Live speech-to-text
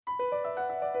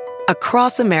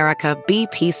Across America,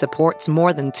 BP supports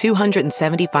more than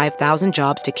 275,000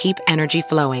 jobs to keep energy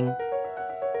flowing.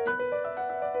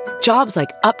 Jobs like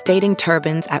updating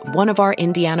turbines at one of our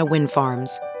Indiana wind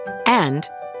farms and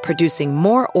producing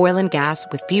more oil and gas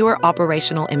with fewer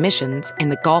operational emissions in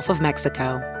the Gulf of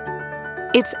Mexico.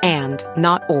 It's and,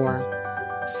 not or.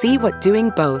 See what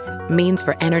doing both means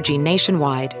for energy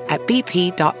nationwide at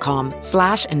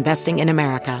bp.com/investing in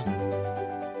America.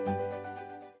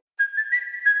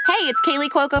 Hey, it's Kaylee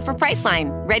Cuoco for Priceline.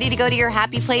 Ready to go to your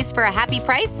happy place for a happy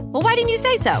price? Well, why didn't you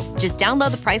say so? Just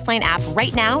download the Priceline app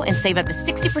right now and save up to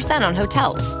 60% on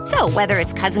hotels. So whether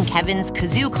it's Cousin Kevin's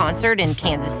Kazoo Concert in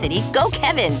Kansas City, go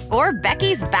Kevin, or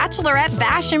Becky's Bachelorette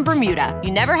Bash in Bermuda,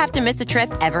 you never have to miss a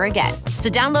trip ever again. So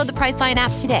download the Priceline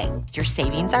app today. Your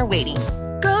savings are waiting.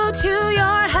 Go to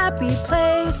your happy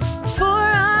place for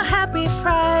a happy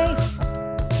price.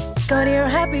 Go to your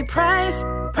happy price,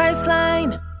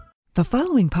 Priceline. The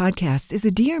following podcast is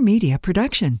a Dear Media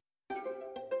production.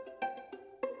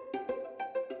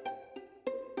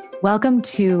 Welcome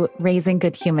to Raising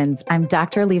Good Humans. I'm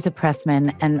Dr. Lisa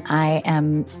Pressman, and I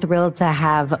am thrilled to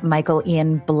have Michael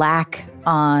Ian Black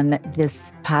on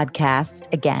this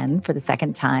podcast again for the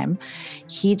second time.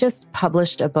 He just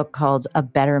published a book called A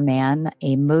Better Man,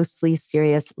 a mostly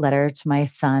serious letter to my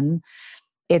son.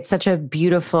 It's such a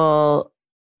beautiful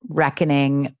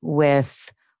reckoning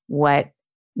with what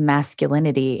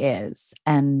masculinity is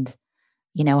and,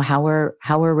 you know, how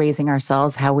we're raising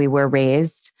ourselves, how we were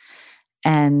raised.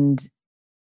 And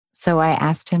so I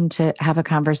asked him to have a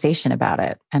conversation about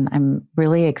it. And I'm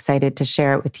really excited to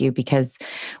share it with you because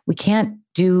we can't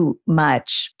do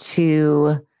much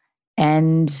to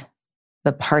end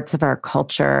the parts of our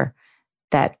culture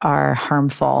that are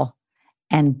harmful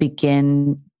and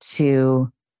begin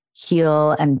to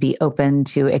heal and be open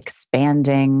to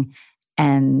expanding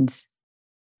and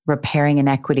repairing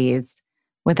inequities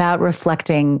without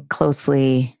reflecting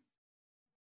closely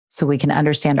so we can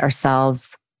understand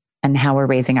ourselves and how we're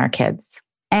raising our kids.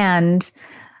 And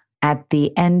at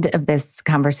the end of this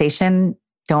conversation,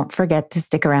 don't forget to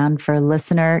stick around for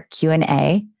listener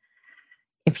Q&A.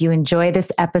 If you enjoy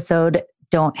this episode,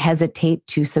 don't hesitate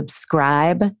to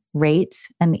subscribe, rate,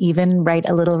 and even write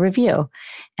a little review.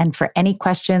 And for any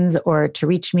questions or to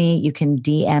reach me, you can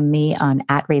DM me on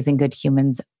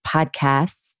 @RaisingGoodHumans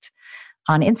podcast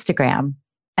on Instagram.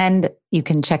 And you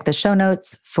can check the show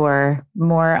notes for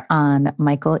more on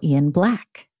Michael Ian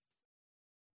Black.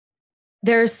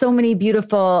 There's so many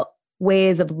beautiful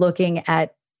ways of looking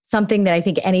at something that I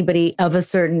think anybody of a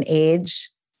certain age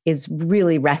is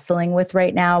really wrestling with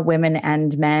right now, women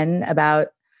and men, about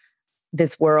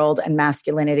this world and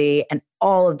masculinity and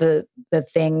all of the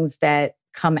things that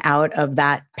come out of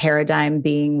that paradigm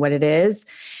being what it is.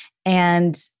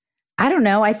 And I don't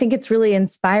know, I think it's really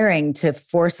inspiring to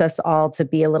force us all to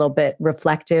be a little bit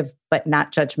reflective, but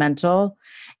not judgmental.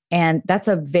 And that's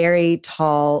a very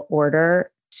tall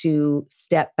order, to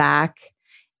step back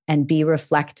and be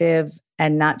reflective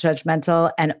and not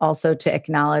judgmental. And also to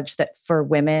acknowledge that for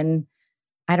women,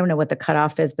 I don't know what the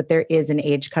cutoff is, but there is an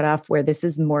age cutoff where this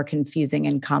is more confusing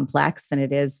and complex than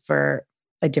it is for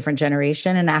a different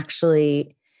generation. And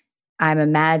actually, I'm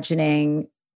imagining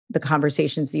the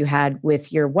conversations you had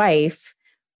with your wife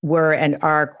were and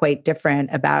are quite different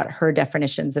about her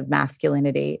definitions of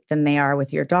masculinity than they are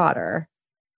with your daughter.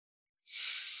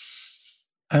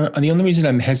 The only reason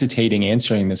I'm hesitating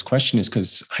answering this question is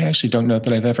because I actually don't know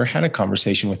that I've ever had a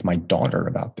conversation with my daughter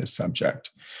about this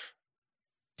subject.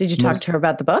 Did you talk to her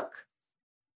about the book?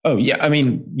 Oh, yeah. I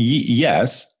mean,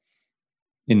 yes,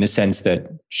 in the sense that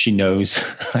she knows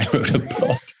I wrote a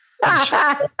book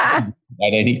at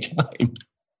any time.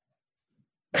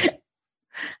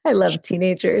 I love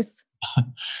teenagers.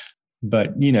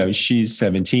 But, you know, she's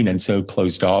 17 and so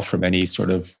closed off from any sort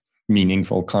of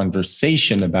meaningful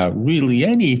conversation about really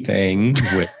anything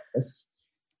with us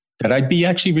that I'd be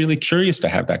actually really curious to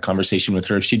have that conversation with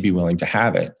her if she'd be willing to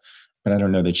have it. But I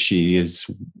don't know that she is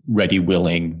ready,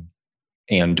 willing,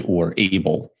 and or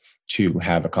able to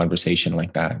have a conversation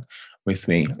like that with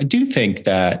me. I do think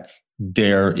that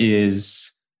there is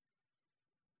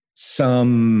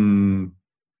some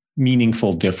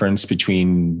meaningful difference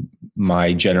between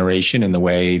my generation and the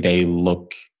way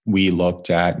we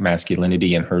looked at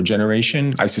masculinity in her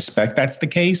generation. I suspect that's the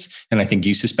case. And I think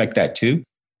you suspect that too.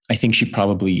 I think she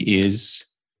probably is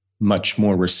much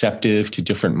more receptive to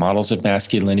different models of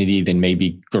masculinity than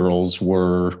maybe girls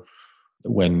were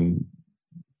when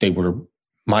they were,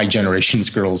 my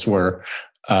generation's girls were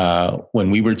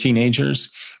when we were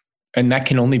teenagers. And that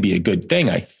can only be a good thing,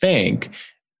 I think.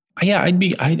 Yeah,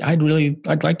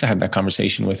 I'd like to have that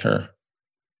conversation with her.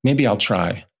 Maybe I'll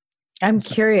try. I'm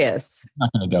curious. It's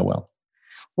not going to go well.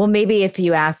 Well, maybe if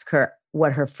you ask her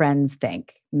what her friends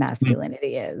think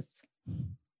masculinity is.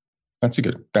 That's a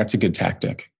good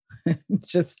tactic.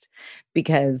 Just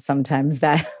because sometimes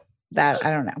that I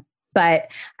don't know.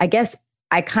 But I guess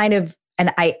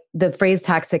the phrase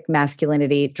toxic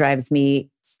masculinity drives me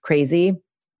crazy.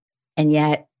 And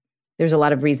yet there's a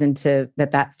lot of reason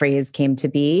that phrase came to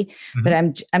be. Mm-hmm.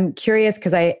 But I'm curious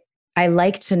because I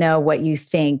like to know what you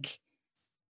think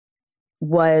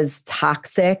was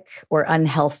toxic or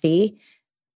unhealthy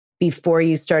before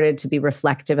you started to be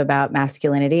reflective about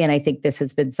masculinity. And I think this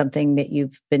has been something that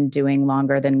you've been doing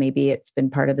longer than maybe it's been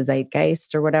part of the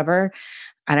zeitgeist or whatever.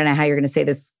 I don't know how you're going to say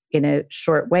this in a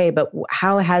short way, but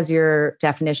how has your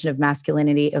definition of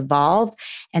masculinity evolved?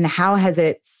 And how has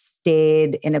it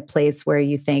stayed in a place where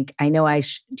you think, I know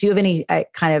do you have any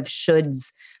kind of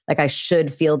shoulds, like I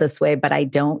should feel this way, but I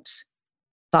don't,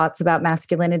 thoughts about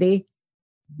masculinity?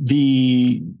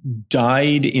 The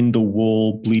dyed in the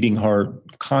wool, bleeding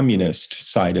heart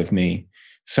communist side of me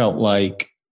felt like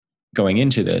going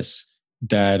into this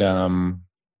that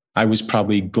I was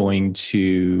probably going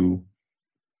to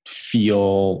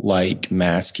feel like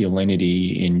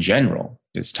masculinity in general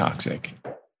is toxic.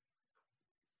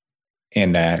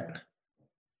 And that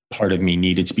part of me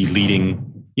needed to be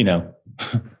leading,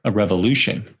 a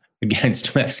revolution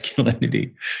against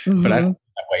masculinity. Mm-hmm. But I don't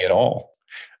feel that way at all.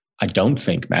 I don't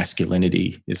think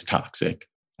masculinity is toxic.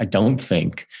 I don't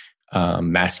think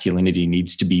masculinity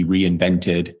needs to be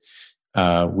reinvented,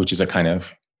 which is a kind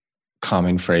of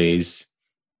common phrase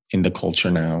in the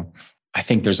culture now. I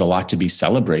think there's a lot to be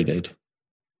celebrated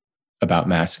about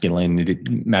masculine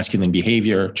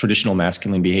behavior, traditional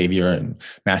masculine behavior, and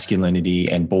masculinity,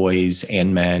 and boys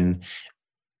and men.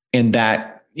 And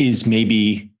that is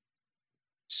maybe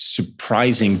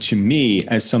surprising to me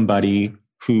as somebody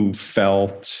who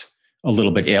felt a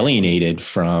little bit alienated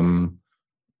from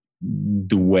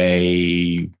the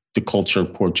way the culture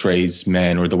portrays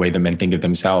men or the way the men think of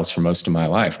themselves for most of my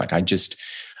life. Like I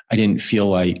didn't feel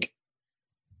like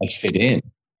I fit in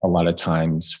a lot of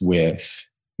times with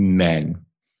men,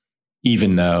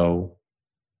 even though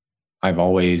I've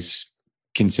always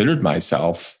considered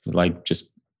myself like just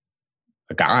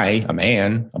a guy, a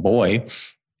man, a boy.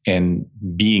 And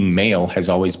being male has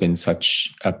always been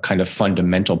such a kind of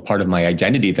fundamental part of my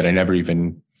identity that I never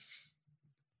even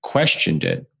questioned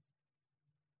it.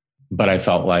 But I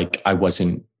felt like I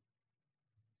wasn't,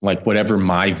 like whatever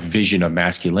my vision of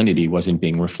masculinity wasn't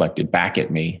being reflected back at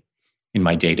me in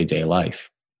my day-to-day life.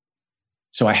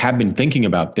 So I have been thinking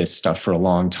about this stuff for a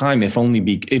long time, if only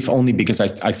because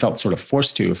I felt sort of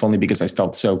forced to, if only because I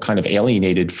felt so kind of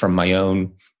alienated from my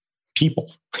own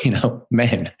people,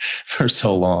 men, for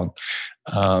so long.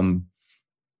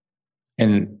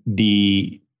 And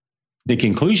the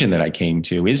conclusion that I came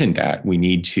to isn't that we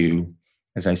need to,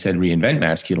 as I said, reinvent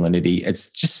masculinity.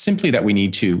 It's just simply that we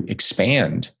need to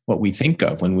expand what we think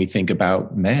of when we think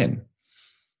about men,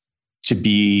 to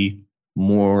be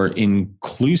more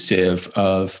inclusive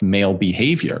of male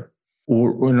behavior,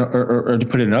 or to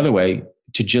put it another way,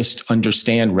 to just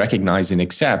understand, recognize, and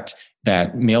accept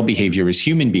that male behavior is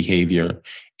human behavior,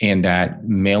 and that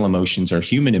male emotions are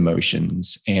human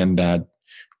emotions, and that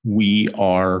we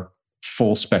are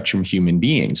full spectrum human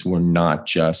beings. We're not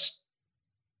just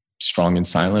strong and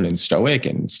silent and stoic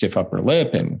and stiff upper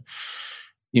lip and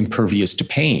impervious to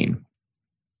pain.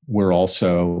 We're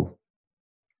also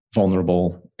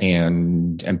vulnerable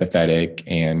and empathetic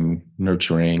and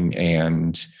nurturing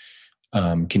and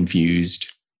confused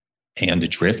and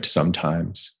adrift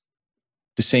sometimes.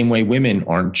 The same way women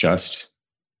aren't just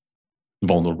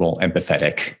vulnerable,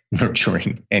 empathetic,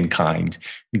 nurturing, and kind.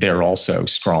 They're also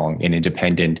strong and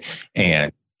independent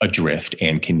and adrift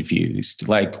and confused.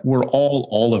 Like we're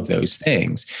all of those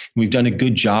things. We've done a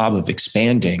good job of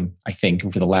expanding, I think,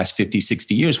 over the last 50,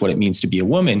 60 years, what it means to be a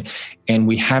woman. And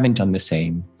we haven't done the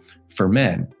same for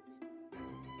men.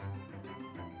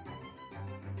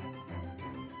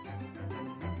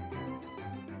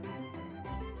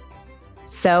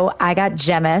 So I got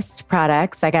Gemist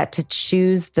products. I got to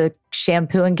choose the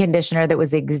shampoo and conditioner that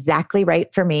was exactly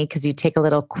right for me, because you take a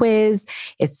little quiz.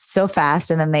 It's so fast.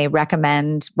 And then they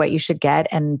recommend what you should get.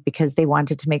 And because they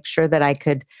wanted to make sure that I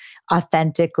could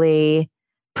authentically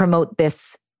promote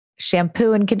this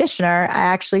shampoo and conditioner, I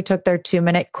actually took their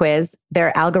 2-minute quiz.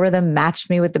 Their algorithm matched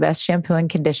me with the best shampoo and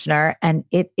conditioner, and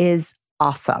it is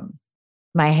awesome.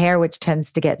 My hair, which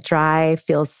tends to get dry,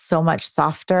 feels so much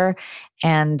softer,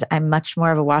 and I'm much more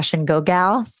of a wash and go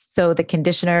gal. So the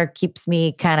conditioner keeps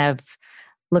me kind of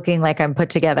looking like I'm put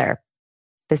together.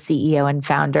 The CEO and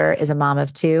founder is a mom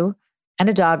of 2 and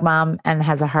a dog mom and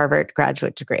has a Harvard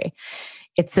graduate degree.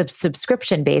 It's a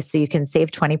subscription based, so you can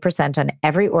save 20% on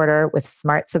every order with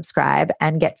Smart Subscribe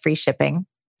and get free shipping.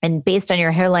 And based on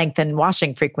your hair length and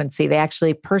washing frequency, they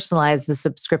actually personalize the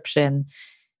subscription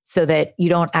so that you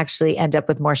don't actually end up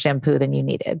with more shampoo than you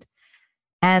needed.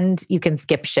 And you can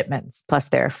skip shipments. Plus,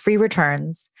 there are free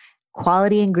returns,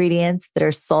 quality ingredients that are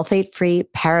sulfate-free,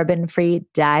 paraben-free,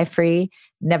 dye-free,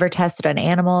 never tested on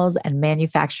animals, and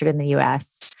manufactured in the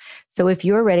US. So if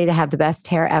you're ready to have the best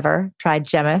hair ever, try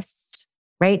Gemist.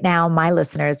 Right now, my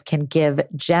listeners can give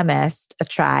Gemist a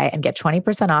try and get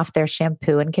 20% off their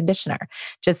shampoo and conditioner.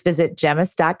 Just visit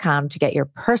gemist.com to get your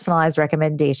personalized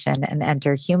recommendation and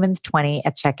enter humans20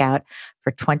 at checkout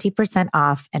for 20%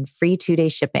 off and free 2-day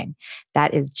shipping.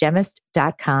 That is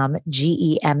gemist.com,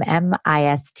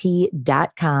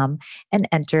 GEMMIST.com, and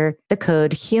enter the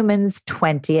code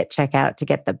humans20 at checkout to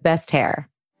get the best hair.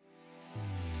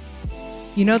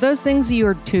 You know those things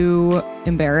you're too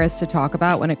embarrassed to talk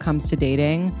about when it comes to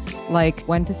dating? Like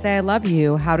when to say I love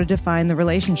you, how to define the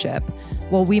relationship.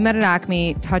 Well, We Met at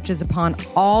Acme touches upon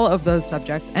all of those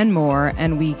subjects and more,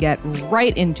 and we get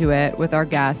right into it with our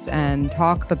guests and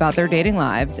talk about their dating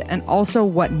lives and also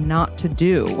what not to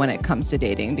do when it comes to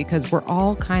dating, because we're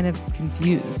all kind of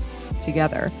confused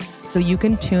together. So you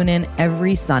can tune in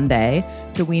every Sunday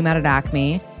to We Met at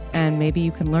Acme, and maybe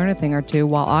you can learn a thing or two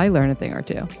while I learn a thing or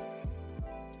two.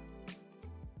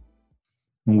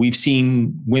 We've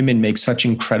seen women make such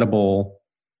incredible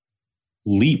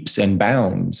leaps and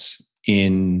bounds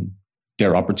in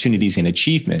their opportunities and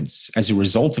achievements as a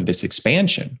result of this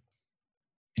expansion.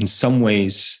 In some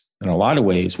ways, in a lot of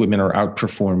ways, women are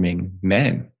outperforming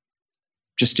men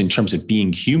just in terms of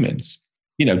being humans,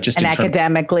 just and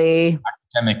academically,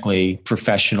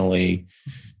 professionally,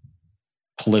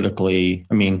 politically.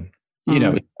 I mean,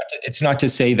 it's not to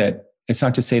say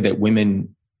that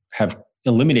women have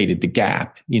eliminated the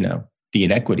gap, the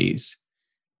inequities,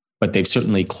 but they've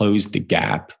certainly closed the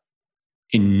gap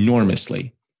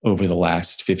enormously over the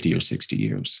last 50 or 60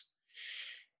 years.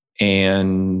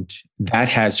 And that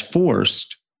has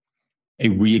forced a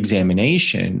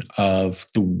reexamination of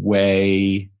the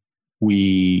way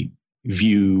we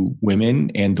view women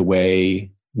and the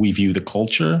way we view the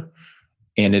culture.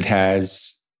 And it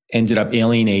has ended up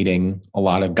alienating a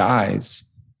lot of guys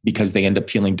because they end up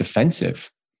feeling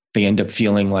defensive. They end up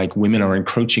feeling like women are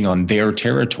encroaching on their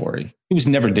territory. It was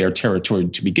never their territory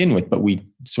to begin with, but we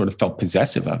sort of felt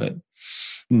possessive of it.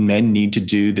 Men need to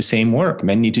do the same work.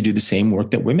 Men need to do the same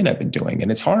work that women have been doing.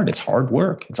 And it's hard. It's hard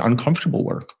work. It's uncomfortable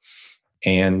work.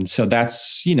 And so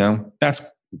that's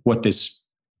what this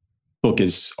book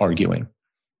is arguing.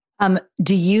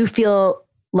 Do you feel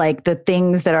like the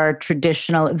things that are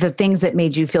traditional, the things that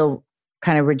made you feel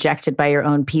kind of rejected by your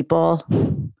own people,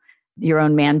 your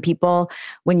own man people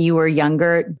when you were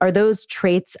younger, are those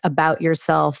traits about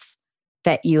yourself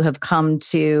that you have come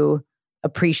to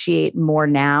appreciate more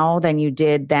now than you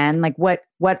did then? Like what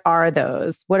are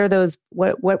those? What are those?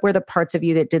 What were the parts of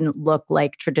you that didn't look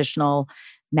like traditional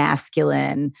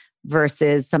masculine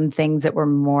versus some things that were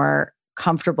more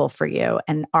comfortable for you?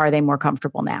 And are they more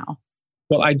comfortable now?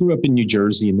 Well, I grew up in New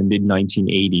Jersey in the mid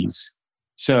 1980s.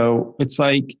 So it's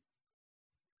like,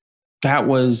 that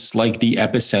was like the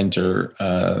epicenter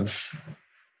of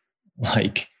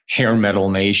like hair metal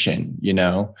nation,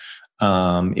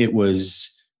 it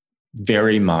was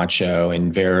very macho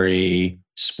and very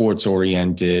sports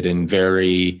oriented and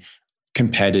very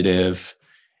competitive.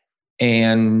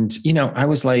 And, I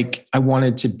was like, I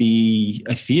wanted to be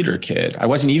a theater kid. I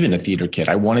wasn't even a theater kid.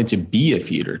 I wanted to be a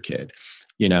theater kid.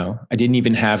 I didn't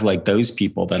even have like those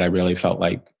people that I really felt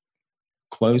like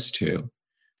close to.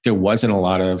 There wasn't a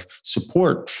lot of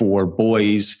support for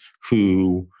boys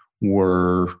who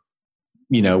were,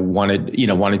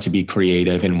 wanted to be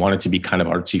creative and wanted to be kind of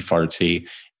artsy fartsy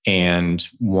and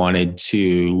wanted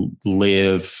to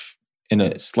live in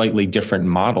a slightly different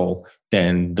model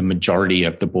than the majority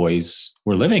of the boys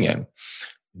were living in.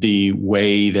 The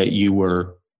way that you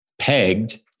were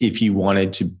pegged, if you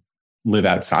wanted to live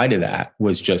outside of that,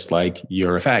 was just like,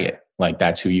 you're a faggot. Like,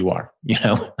 that's who you are,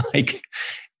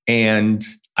 and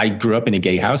I grew up in a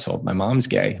gay household. My mom's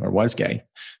gay or was gay.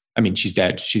 I mean, she's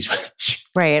dead. She's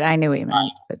right. I knew what you meant,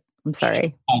 but I'm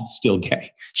sorry. I'm still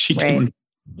gay. She didn't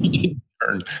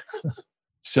turn.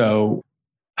 So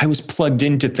I was plugged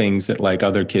into things that like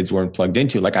other kids weren't plugged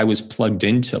into. Like I was plugged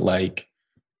into like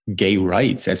gay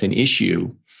rights as an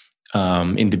issue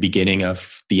in the beginning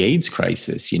of the AIDS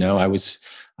crisis.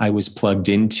 I was plugged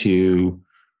into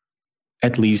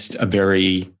at least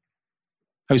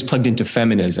I was plugged into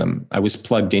feminism. I was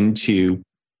plugged into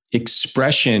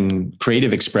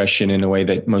creative expression in a way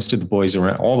that most of the boys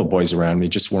around, all the boys around me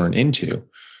just weren't into.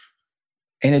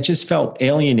 And it just felt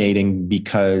alienating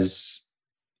because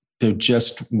there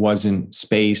just wasn't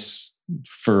space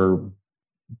for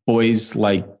boys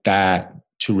like that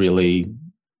to really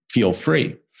feel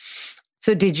free.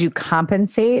 So did you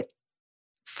compensate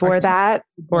for that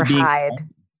or hide?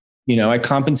 I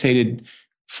compensated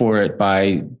for it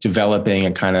by developing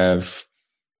a kind of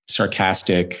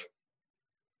sarcastic,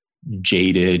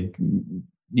 jaded,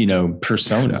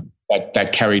 persona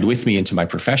that carried with me into my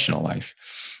professional life.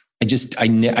 I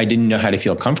didn't know how to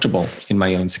feel comfortable in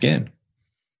my own skin.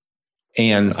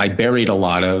 And I buried a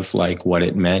lot of like what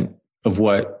it meant, of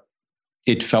what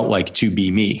it felt like to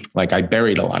be me. Like I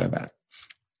buried a lot of that.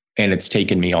 And it's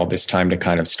taken me all this time to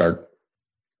kind of start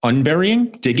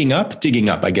unburying, digging up,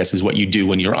 I guess is what you do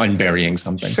when you're unburying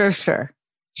something. Sure.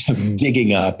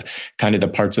 Digging up kind of the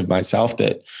parts of myself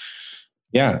that,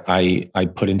 I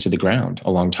put into the ground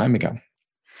a long time ago.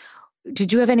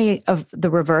 Did you have any of the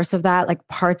reverse of that? Like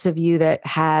parts of you that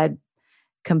had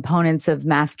components of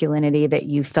masculinity that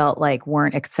you felt like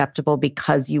weren't acceptable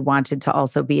because you wanted to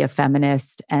also be a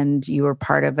feminist and you were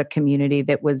part of a community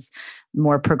that was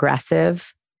more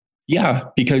progressive? Yeah,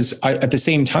 because at the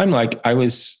same time I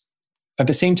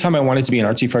wanted to be an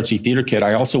artsy fartsy theater kid.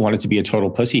 I also wanted to be a total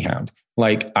pussy hound.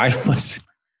 Like I was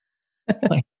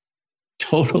like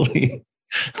totally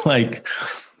like,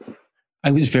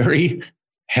 I was very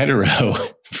hetero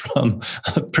from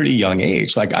a pretty young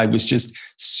age. Like I was just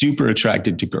super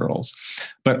attracted to girls,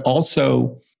 but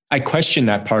also I questioned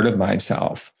that part of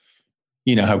myself.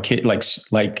 How kids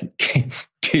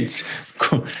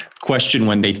question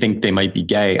when they think they might be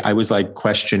gay. I was like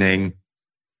questioning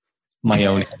my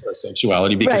own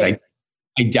heterosexuality because right.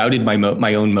 I doubted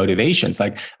my own motivations.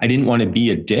 Like I didn't want to be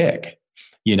a dick,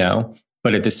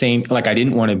 but at the same, like I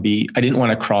didn't want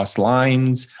to cross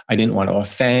lines. I didn't want to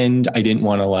offend. I didn't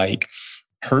want to like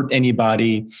hurt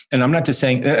anybody. And I'm not just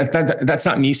saying that's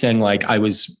not me saying like I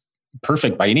was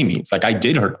perfect by any means. Like I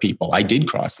did hurt people. I did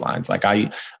cross lines. Like I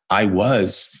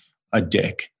was a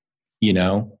dick,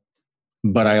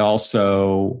 but I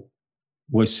also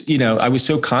was, I was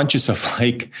so conscious of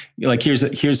like here's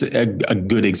a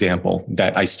good example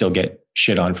that I still get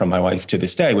shit on from my wife to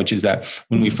this day, which is that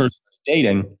when we first started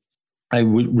dating, I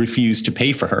would refuse to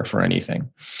pay for her for anything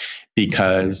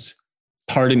because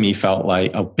a big part of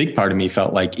me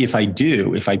felt like if I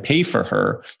pay for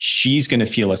her, she's going to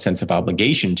feel a sense of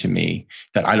obligation to me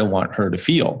that I don't want her to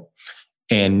feel.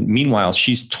 And meanwhile,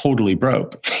 she's totally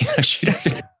broke. She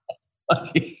doesn't.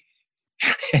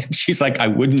 And she's like, I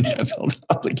wouldn't have felt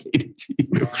obligated to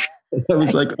you. I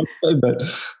was like, okay, but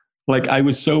like, I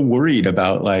was so worried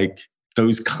about like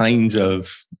those kinds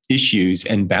of issues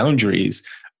and boundaries.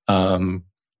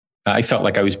 I felt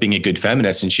like I was being a good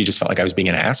feminist and she just felt like I was being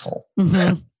an asshole.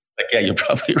 Mm-hmm. Like, yeah, you're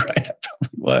probably right. I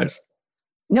probably was.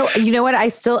 No, you know what? I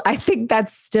think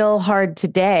that's still hard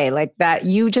today. Like that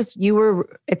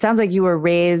it sounds like you were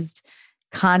raised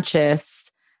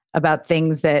conscious about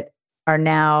things that are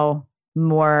now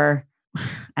more,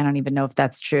 I don't even know if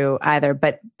that's true either,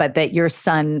 but that your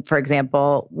son, for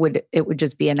example, would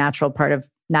just be a natural part of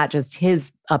not just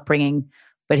his upbringing,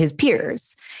 but his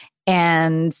peers.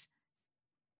 And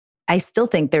I still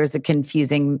think there's a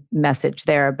confusing message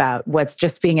there about what's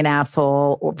just being an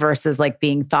asshole versus like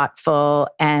being thoughtful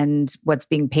and what's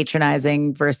being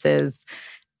patronizing versus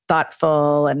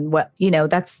thoughtful. And what,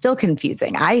 that's still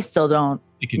confusing. I still don't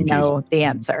know the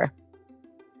answer.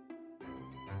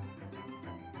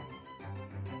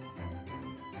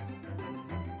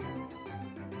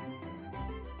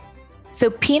 So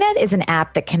Peanut is an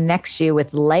app that connects you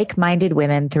with like-minded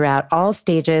women throughout all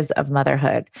stages of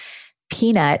motherhood.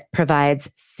 Peanut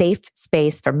provides safe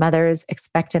space for mothers,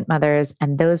 expectant mothers,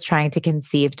 and those trying to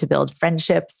conceive to build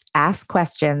friendships, ask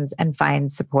questions, and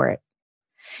find support.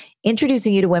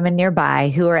 Introducing you to women nearby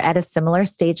who are at a similar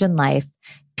stage in life,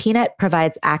 Peanut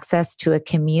provides access to a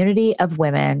community of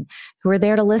women who are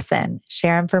there to listen,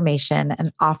 share information,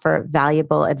 and offer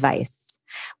valuable advice.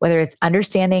 Whether it's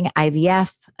understanding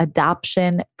IVF,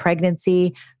 adoption,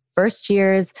 pregnancy, first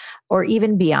years, or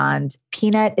even beyond,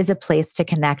 Peanut is a place to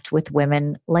connect with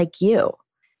women like you.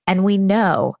 And we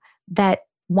know that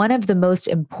one of the most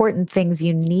important things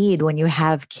you need when you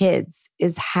have kids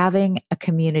is having a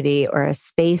community or a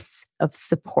space of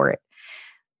support.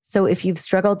 So if you've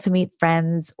struggled to meet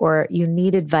friends or you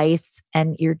need advice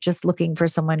and you're just looking for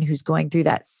someone who's going through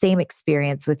that same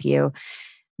experience with you,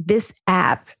 this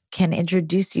app can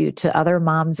introduce you to other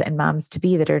moms and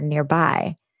moms-to-be that are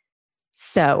nearby.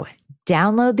 So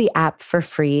download the app for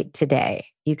free today.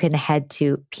 You can head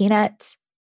to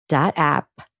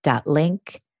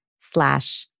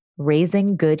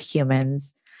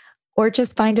peanut.app.link/raisinggoodhumans or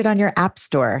just find it on your app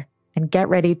store. and get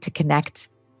ready to connect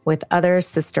with other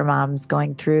sister moms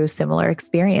going through similar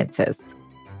experiences.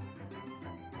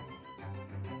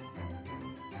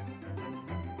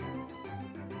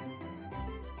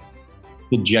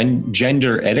 The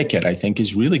gender etiquette, I think,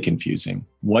 is really confusing.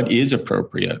 What is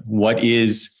appropriate? What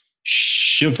is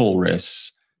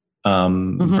chivalrous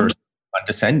versus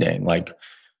condescending? Like,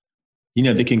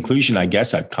 the conclusion I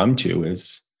guess I've come to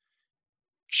is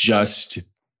just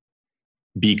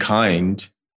be kind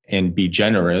and be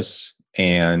generous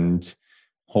and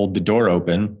hold the door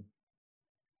open,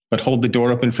 but hold the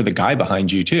door open for the guy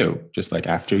behind you too, just like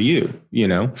after you,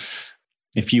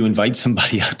 if you invite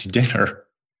somebody out to dinner,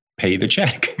 pay the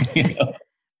check.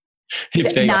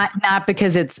 If they not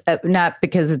because it's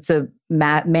a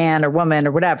man or woman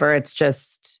or whatever, it's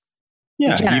just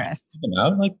generous.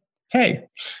 Like, hey,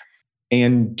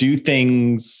 and do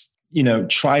things,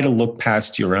 try to look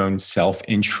past your own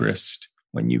self-interest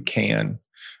when you can.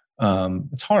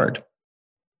 It's hard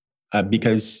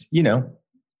because,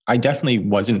 I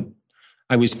definitely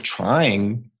I was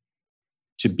trying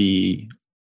to be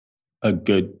a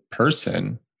good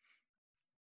person,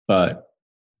 but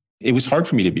it was hard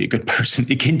for me to be a good person.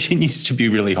 It continues to be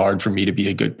really hard for me to be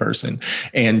a good person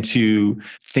and to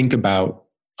think about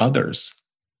others.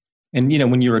 And,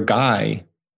 when you're a guy,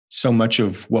 so much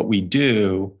of what we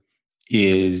do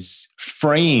is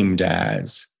framed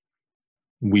as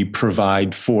we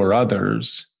provide for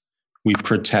others, we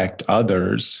protect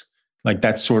others. Like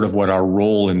that's sort of what our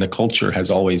role in the culture has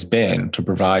always been, to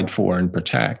provide for and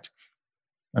protect.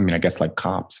 I mean, I guess like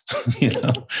cops,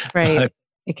 Right. But,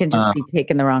 it can just be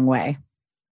taken the wrong way.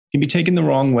 It can be taken the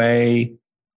wrong way.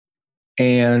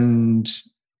 And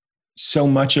so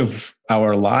much of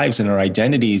our lives and our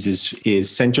identities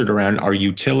is centered around our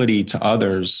utility to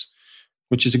others,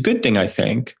 which is a good thing, I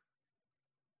think.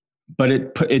 But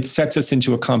it sets us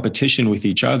into a competition with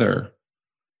each other,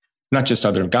 not just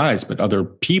other guys, but other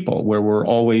people, where we're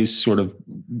always sort of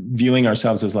viewing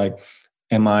ourselves as like,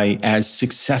 am I as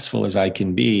successful as I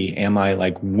can be? Am I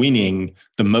like winning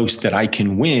the most that I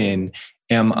can win?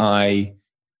 Am I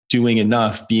doing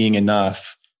enough, being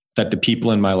enough that the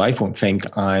people in my life won't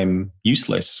think I'm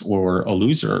useless or a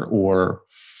loser or,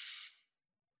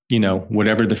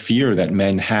 whatever the fear that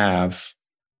men have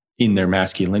in their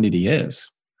masculinity is.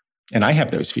 And I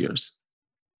have those fears.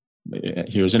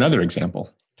 Here's another example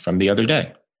from the other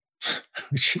day,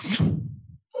 which is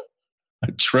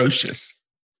atrocious.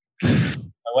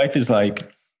 My wife is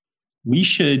like, we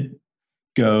should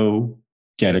go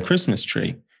get a Christmas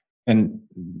tree. And,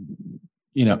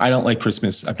 I don't like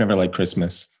Christmas. I've never liked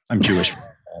Christmas. I'm Jewish,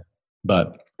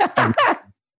 but I've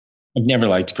never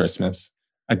liked Christmas.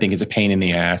 I think it's a pain in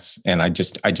the ass and I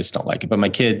just don't like it. But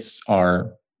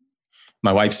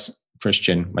my wife's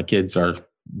Christian. My kids are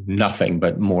nothing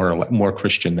but more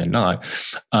Christian than not.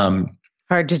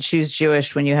 Hard to choose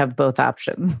Jewish when you have both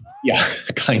options. Yeah,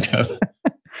 kind of.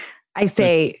 I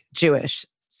say Jewish,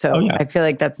 so I feel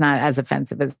like that's not as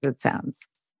offensive as it sounds.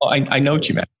 Well, I know what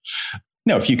you meant.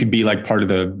 No, if you could be like part of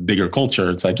the bigger culture,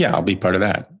 it's like, yeah, I'll be part of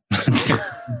that.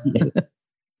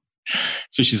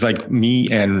 So she's like, me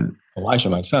and Elijah,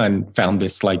 my son, found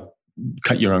this like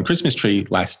cut your own Christmas tree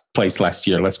last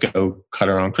year. Let's go cut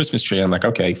our own Christmas tree. And I'm like,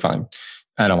 okay, fine.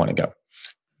 I don't want to go,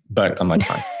 but I'm like,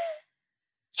 fine.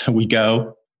 So we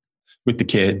go with the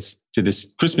kids to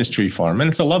this Christmas tree farm, and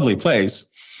it's a lovely place.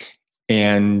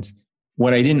 And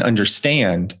what I didn't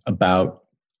understand about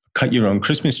cut your own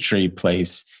Christmas tree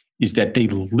place is that they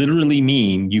literally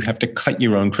mean you have to cut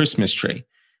your own Christmas tree.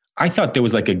 I thought there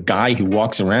was like a guy who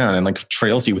walks around and like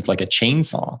trails you with like a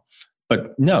chainsaw,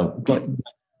 but no,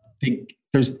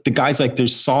 there's the guy's like,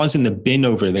 there's saws in the bin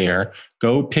over there.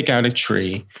 Go pick out a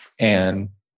tree and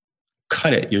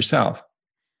cut it yourself.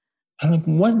 I'm like,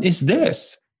 what is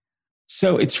this?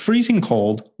 So it's freezing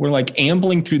cold. We're like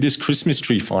ambling through this Christmas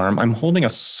tree farm. I'm holding a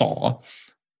saw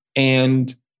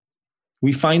and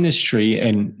we find this tree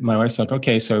and my wife's like,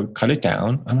 okay, so cut it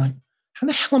down. I'm like, how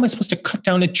the hell am I supposed to cut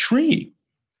down a tree?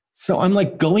 So I'm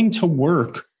like going to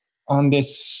work on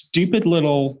this stupid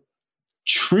little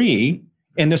tree.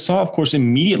 And the saw, of course,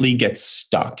 immediately gets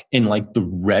stuck in like the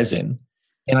resin.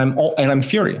 And I'm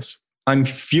furious. I'm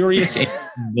furious and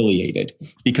humiliated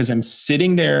because I'm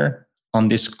sitting there on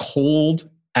this cold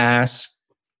ass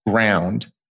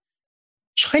ground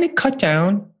trying to cut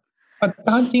down a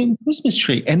goddamn Christmas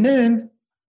tree. And then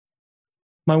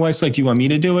my wife's like, do you want me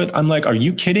to do it? I'm like, are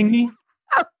you kidding me?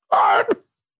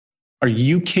 Are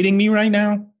you kidding me right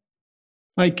now?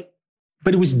 Like,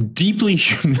 but it was deeply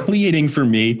humiliating for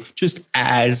me just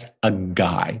as a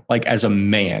guy, like as a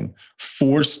man,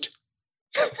 forced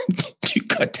to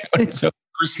cut down his own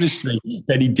Christmas tree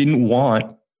that he didn't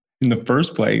want in the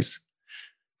first place.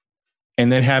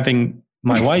 And then having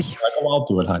my wife be like, oh, I'll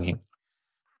do it, honey.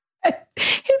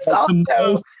 It's That's also the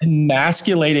most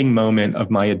emasculating moment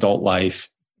of my adult life.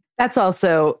 That's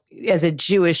also, as a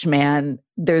Jewish man,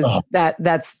 there's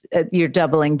that's you're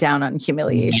doubling down on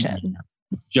humiliation.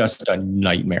 Just a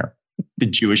nightmare. The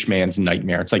Jewish man's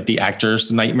nightmare. It's like the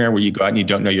actor's nightmare where you go out and you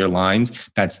don't know your lines.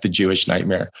 That's the Jewish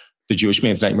nightmare. The Jewish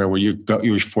man's nightmare where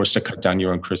you're forced to cut down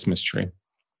your own Christmas tree.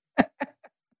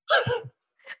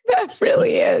 That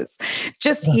really is.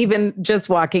 Just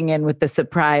walking in with the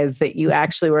surprise that you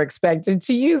actually were expected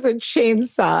to use a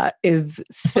chainsaw is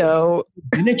so.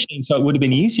 In a chainsaw, it would have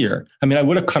been easier. I mean, I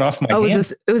would have cut off my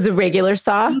hand. It was a regular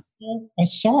saw? A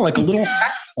saw, like a little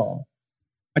hacksaw.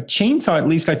 A chainsaw, at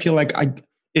least I feel like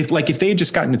if they had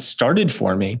just gotten it started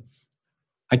for me,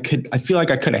 I feel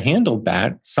like I could have handled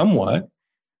that somewhat.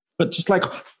 But just like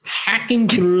hacking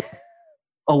through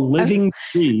a living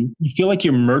tree, you feel like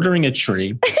you're murdering a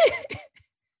tree.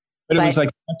 But it was like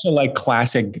such a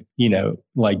classic,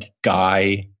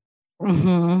 guy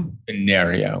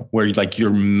scenario where like your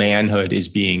manhood is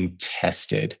being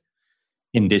tested,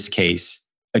 in this case,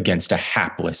 against a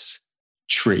hapless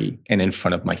tree and in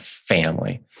front of my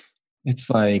family. It's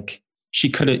like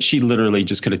she literally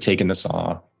just could have taken the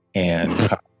saw and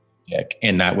cut my dick,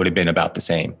 and that would have been about the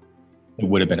same. It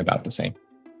would have been about the same.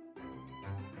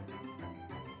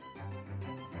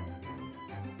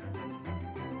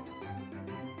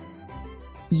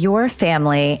 Your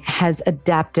family has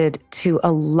adapted to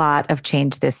a lot of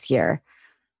change this year.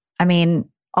 I mean,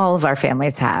 all of our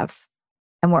families have.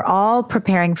 And we're all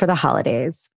preparing for the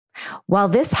holidays. While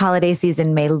this holiday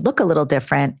season may look a little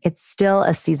different, it's still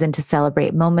a season to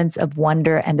celebrate moments of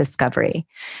wonder and discovery.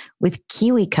 With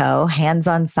KiwiCo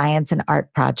Hands-on Science and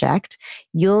Art Project,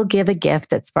 you'll give a gift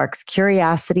that sparks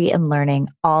curiosity and learning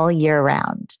all year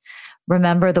round.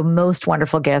 Remember, the most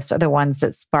wonderful gifts are the ones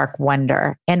that spark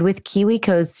wonder. And with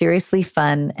KiwiCo's seriously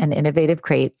fun and innovative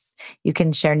crates, you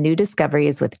can share new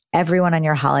discoveries with everyone on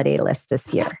your holiday list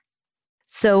this year.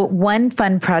 So one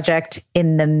fun project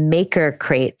in the maker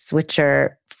crates, which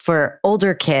are for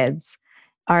older kids,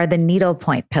 are the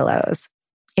needlepoint pillows.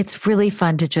 It's really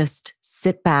fun to just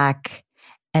sit back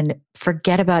and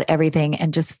forget about everything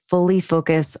and just fully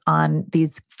focus on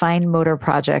these fine motor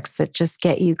projects that just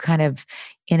get you kind of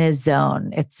in a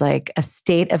zone. It's like a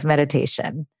state of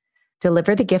meditation.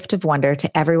 Deliver the gift of wonder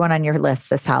to everyone on your list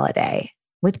this holiday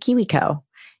with KiwiCo.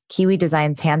 Kiwi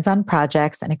designs hands-on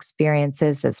projects and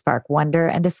experiences that spark wonder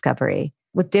and discovery.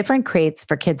 With different crates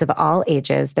for kids of all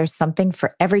ages, there's something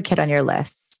for every kid on your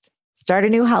list. Start a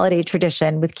new holiday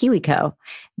tradition with KiwiCo.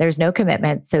 There's no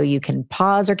commitment, so you can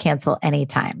pause or cancel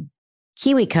anytime.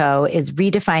 KiwiCo is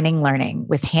redefining learning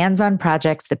with hands-on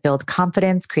projects that build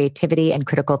confidence, creativity, and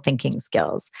critical thinking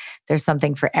skills. There's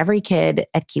something for every kid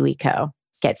at KiwiCo.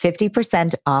 Get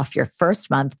 50% off your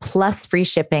first month plus free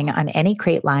shipping on any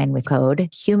crate line with code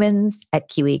HUMANS at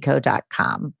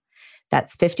kiwico.com.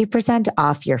 That's 50%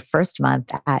 off your first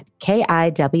month at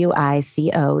kiwico.com.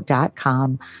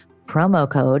 Promo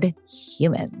code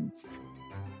HUMANS.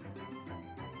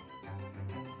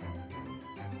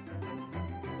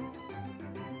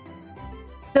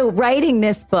 So writing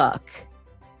this book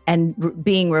and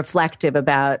being reflective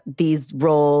about these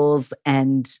roles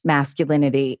and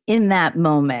masculinity in that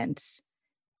moment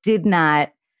did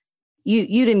not, you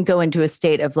didn't go into a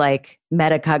state of like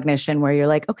metacognition where you're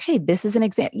like, okay, this is an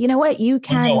example. You know what? You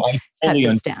can cut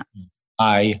this down.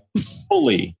 I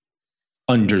fully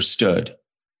understood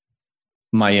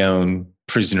my own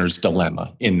prisoner's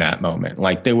dilemma in that moment.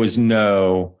 Like there was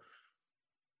no,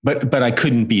 but I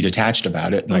couldn't be detached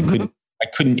about it. And I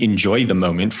couldn't enjoy the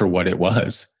moment for what it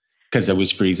was because I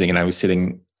was freezing and I was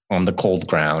sitting on the cold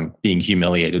ground being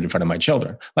humiliated in front of my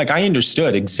children. Like I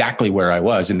understood exactly where I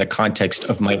was in the context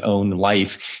of my own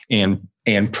life and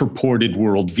purported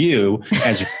worldview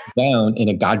as down in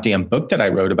a goddamn book that I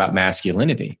wrote about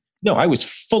masculinity. No, I was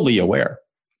fully aware,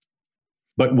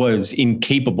 but was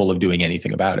incapable of doing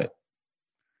anything about it.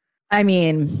 I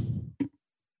mean,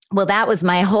 well, that was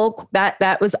my whole,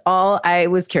 that was all I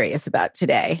was curious about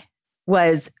today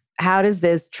was how does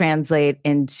this translate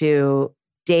into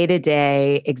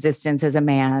day-to-day existence as a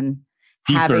man,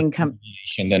 having come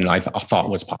than I thought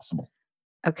was possible.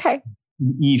 Okay.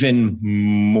 Even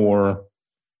more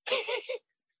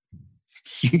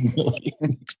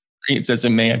humiliating experience as a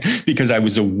man because I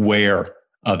was aware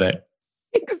of it.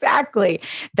 Exactly.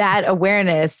 That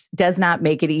awareness does not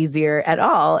make it easier at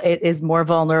all. It is more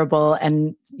vulnerable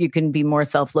and you can be more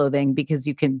self-loathing because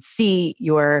you can see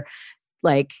your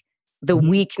like the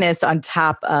weakness on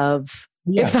top of,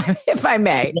 if I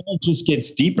may. It just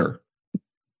gets deeper.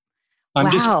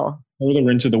 I'm Hurl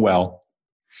her into the well.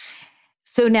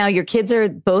 So now your kids are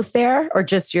both there, or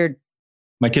just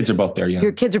My kids are both there, yeah.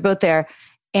 your kids are both there.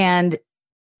 And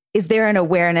is there an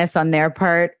awareness on their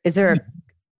part? Is there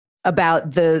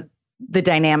about the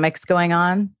dynamics going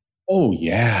on? Oh,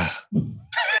 yeah.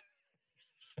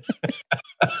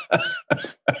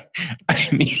 I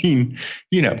mean,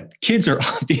 kids are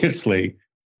obviously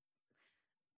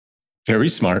very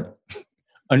smart,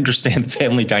 understand the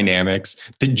family dynamics,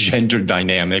 the gender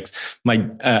dynamics.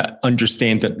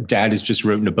 Understand that dad has just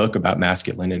written a book about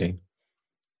masculinity.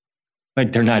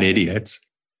 Like, they're not idiots.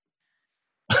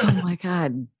 Oh my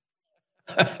God.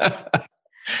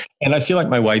 And I feel like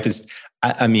my wife is,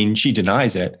 I mean, she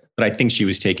denies it, but I think she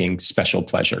was taking special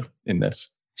pleasure in this.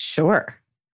 Sure.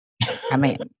 I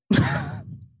mean,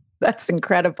 that's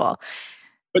incredible.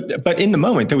 But in the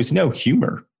moment, there was no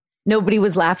humor. Nobody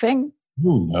was laughing?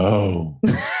 Oh, no.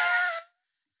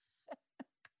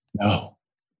 No.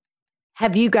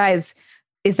 Have you guys,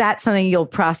 is that something you'll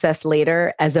process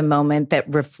later as a moment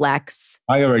that reflects?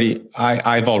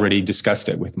 I've already discussed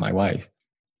it with my wife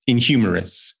in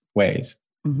humorous ways.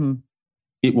 Mm-hmm.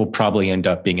 It will probably end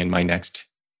up being in my next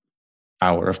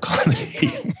hour of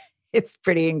comedy. It's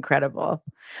pretty incredible.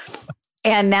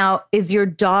 And now, is your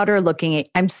daughter looking at,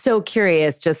 I'm so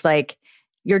curious, just like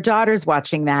your daughter's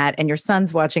watching that and your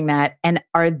son's watching that. And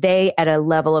are they at a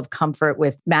level of comfort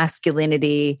with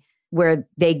masculinity where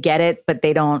they get it, but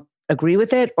they don't agree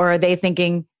with it? Or are they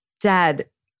thinking, Dad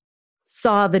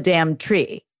saw the damn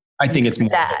tree? I think it's more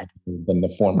Dad than the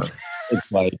former.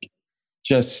 It's like,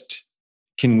 just,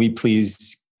 can we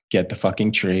please get the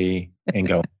fucking tree and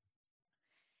go?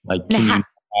 Like,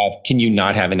 can you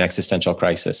not have an existential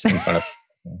crisis in front of?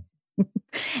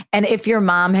 And if your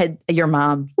wife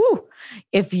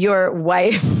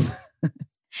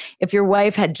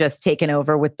had just taken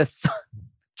over with the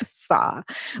saw,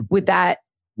 would that?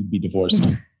 You'd be divorced.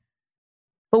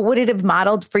 But would it have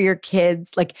modeled for your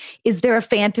kids? Like, is there a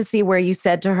fantasy where you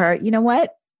said to her, you know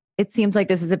what? It seems like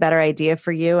this is a better idea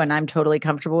for you, and I'm totally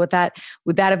comfortable with that.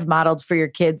 Would that have modeled for your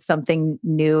kids something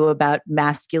new about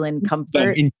masculine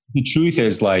comfort? The truth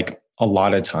is, like, a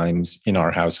lot of times in our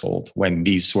household, when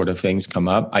these sort of things come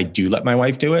up, I do let my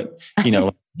wife do it.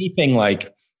 Anything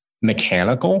like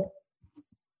mechanical.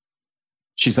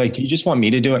 She's like, do you just want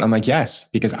me to do it? I'm like, yes,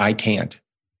 because I can't.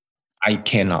 I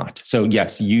cannot. So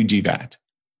yes, you do that.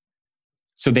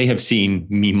 So they have seen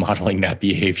me modeling that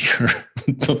behavior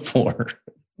before.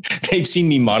 They've seen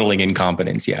me modeling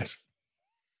incompetence. Yes.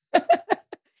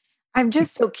 I'm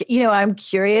just so, I'm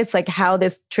curious, like, how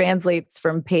this translates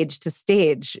from page to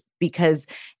stage, because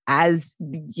as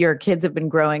your kids have been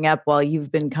growing up while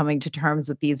you've been coming to terms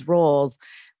with these roles,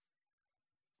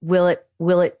 will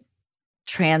it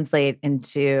translate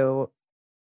into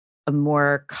a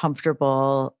more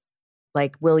comfortable,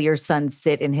 like, will your son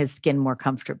sit in his skin more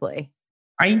comfortably?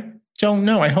 I don't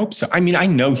know. I hope so. I mean, I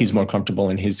know he's more comfortable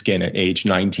in his skin at age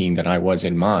 19 than I was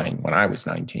in mine when I was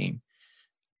 19.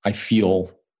 I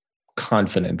feel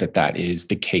confident that that is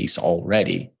the case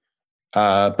already.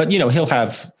 But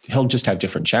he'll just have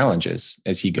different challenges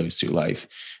as he goes through life.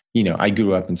 I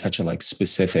grew up in such a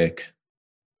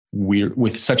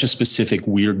with such a specific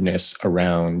weirdness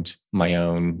around my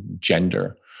own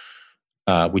gender,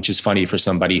 which is funny for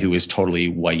somebody who is totally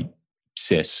white,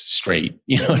 cis, straight.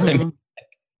 You know what I mean?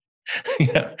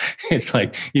 It's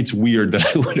like, it's weird that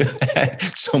I would have had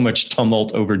so much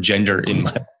tumult over gender in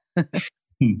my,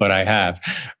 but I have.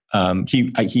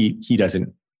 He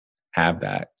doesn't have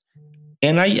that.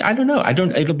 And I don't know.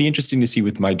 It'll be interesting to see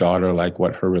with my daughter, like,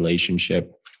 what her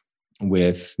relationship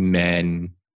with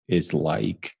men is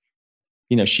like.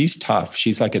 She's tough.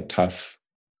 She's like a tough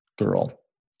girl.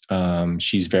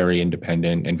 She's very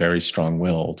independent and very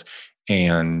strong-willed,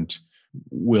 and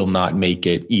will not make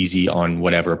it easy on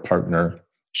whatever partner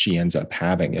she ends up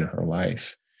having in her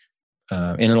life.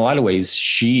 And in a lot of ways,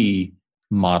 she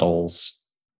models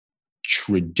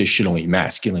traditionally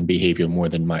masculine behavior more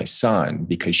than my son,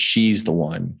 because she's the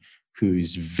one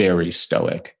who's very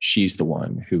stoic. She's the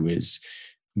one who is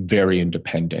very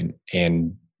independent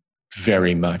and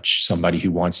very much somebody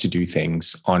who wants to do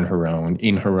things on her own,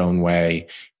 in her own way.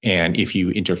 And if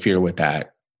you interfere with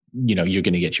that, you're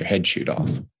going to get your head chewed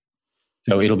off.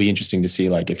 So it'll be interesting to see,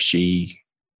 like, if she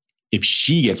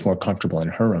gets more comfortable in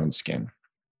her own skin,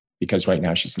 because right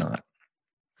now she's not.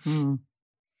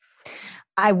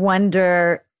 I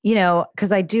wonder,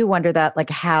 because I do wonder that, like,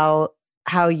 how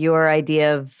your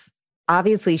idea of,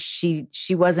 obviously she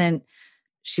was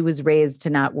raised to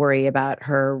not worry about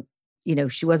her,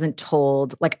 she wasn't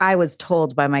told, like I was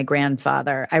told by my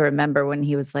grandfather. I remember when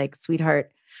he was like,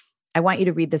 sweetheart, I want you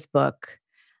to read this book.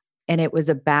 And it was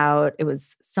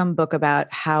some book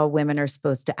about how women are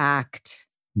supposed to act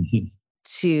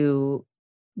to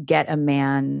get a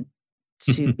man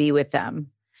to be with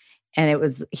them. And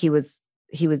he was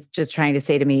just trying to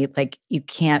say to me, like, you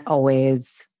can't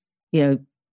always,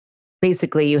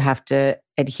 basically you have to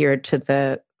adhere to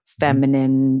the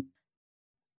feminine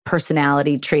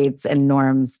personality traits and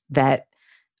norms that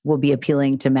will be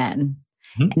appealing to men.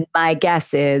 And my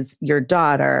guess is your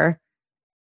daughter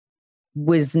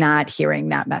was not hearing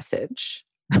that message.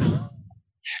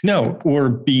 No, or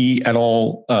be at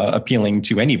all appealing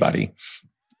to anybody.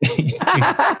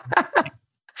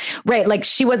 Right. Like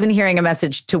she wasn't hearing a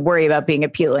message to worry about being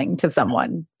appealing to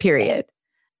someone, period.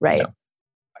 Right.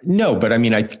 No, but I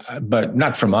mean, but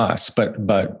not from us, but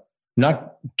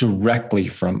not directly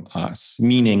from us,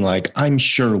 meaning like, I'm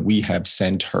sure we have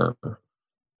sent her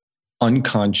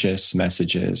unconscious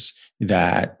messages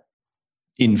that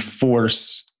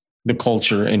enforce the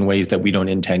culture in ways that we don't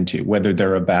intend to, whether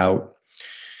they're about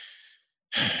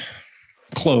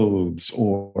clothes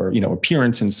or,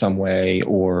 appearance in some way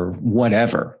or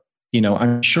whatever.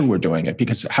 I'm sure we're doing it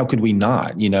because how could we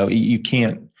not? You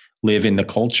can't live in the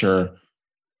culture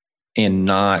and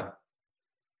not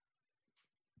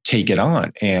take it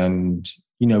on. And,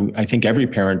 I think every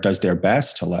parent does their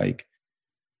best to like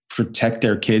protect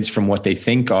their kids from what they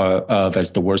think of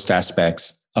as the worst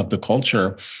aspects of the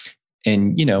culture.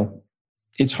 And,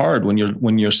 it's hard when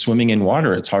you're swimming in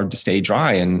water, it's hard to stay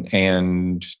dry.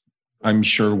 And I'm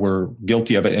sure we're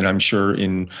guilty of it. And I'm sure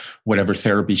in whatever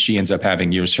therapy she ends up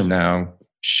having years from now,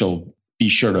 she'll be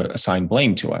sure to assign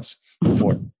blame to us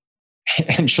for it.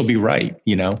 And she'll be right,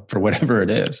 for whatever it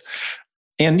is.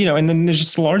 And, and then there's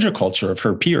just a larger culture of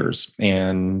her peers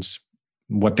and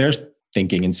what they're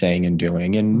thinking and saying and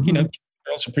doing. And,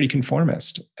 girls are pretty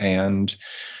conformist and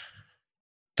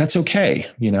that's okay.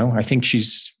 I think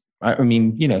she's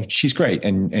great.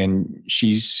 And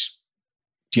she's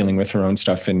dealing with her own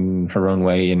stuff in her own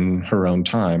way, in her own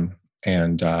time.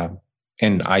 And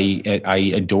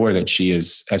I adore that she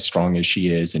is as strong as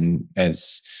she is and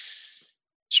as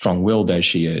strong-willed as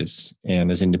she is and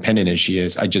as independent as she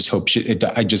is. I just hope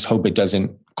it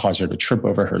doesn't cause her to trip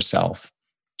over herself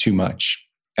too much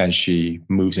as she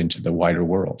moves into the wider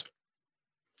world.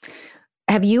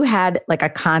 Have you had like a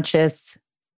conscious,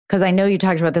 because I know you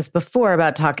talked about this before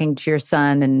about talking to your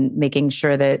son and making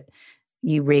sure that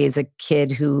you raise a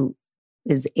kid who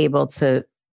is able to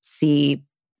see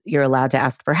you're allowed to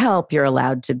ask for help, you're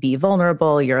allowed to be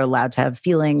vulnerable, you're allowed to have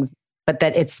feelings, but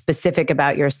that it's specific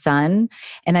about your son.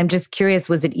 And I'm just curious,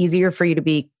 was it easier for you to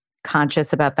be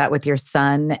conscious about that with your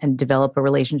son and develop a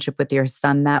relationship with your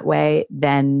son that way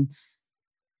than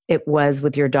it was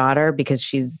with your daughter because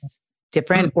she's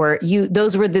different? Or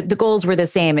those were the goals were the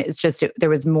same. It's just,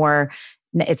 it's more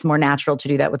natural to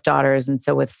do that with daughters. And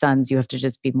so with sons, you have to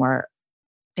just be more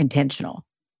intentional.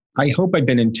 I hope I've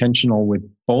been intentional with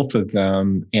both of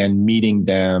them and meeting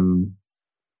them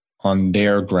on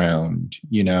their ground,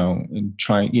 and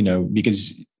trying,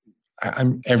 because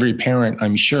every parent,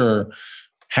 I'm sure,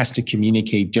 has to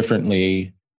communicate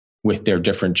differently with their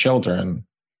different children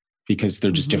because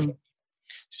they're just different.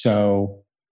 So,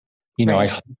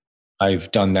 right.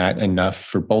 I've done that enough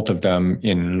for both of them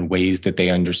in ways that they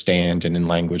understand and in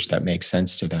language that makes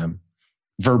sense to them,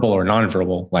 verbal or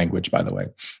nonverbal language, by the way.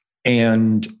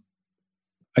 And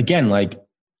again, like,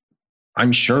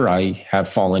 I'm sure I have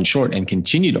fallen short and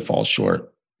continue to fall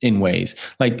short in ways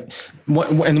like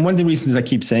and one of the reasons I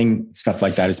keep saying stuff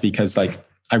like that is because like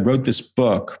I wrote this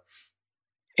book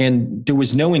and there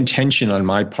was no intention on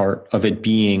my part of it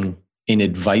being an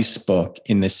advice book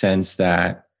in the sense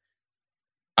that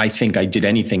I think I did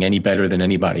anything any better than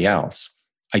anybody else.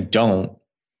 I don't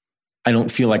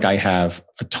feel like I have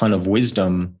a ton of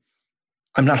wisdom.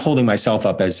 I'm not holding myself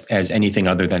up as anything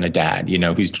other than a dad,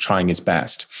 who's trying his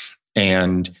best.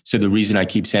 And so the reason I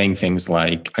keep saying things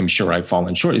like, I'm sure I've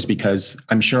fallen short is because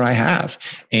I'm sure I have.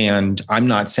 And I'm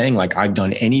not saying like I've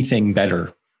done anything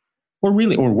better or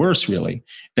worse really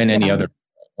than any other.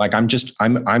 Like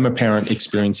I'm a parent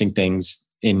experiencing things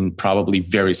in probably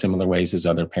very similar ways as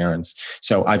other parents.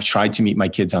 So I've tried to meet my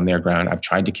kids on their ground. I've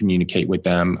tried to communicate with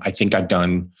them. I think I've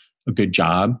done a good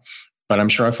job, but I'm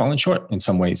sure I've fallen short in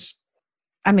some ways.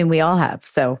 I mean, we all have.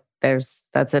 So that's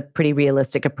a pretty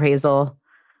realistic appraisal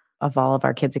of all of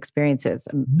our kids' experiences,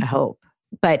 I hope.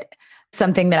 But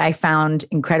something that I found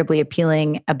incredibly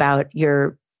appealing about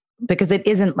because it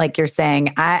isn't like you're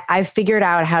saying, I've figured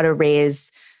out how to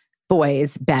raise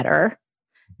boys better.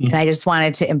 And I just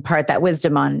wanted to impart that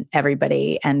wisdom on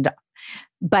everybody.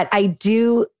 But I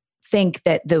do think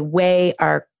that the way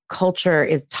our culture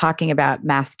is talking about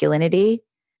masculinity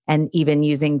and even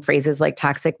using phrases like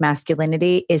toxic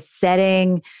masculinity is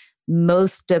setting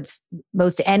most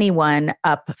anyone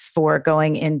up for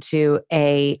going into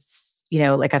a,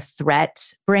 like a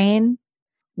threat brain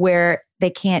where they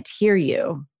can't hear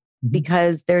you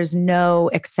because there's no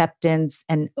acceptance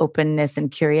and openness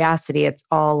and curiosity. It's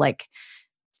all like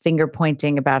finger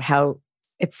pointing about how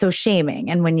it's so shaming.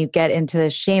 And when you get into the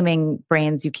shaming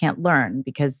brains, you can't learn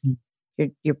because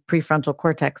your prefrontal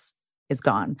cortex is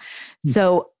gone.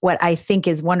 So what I think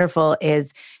is wonderful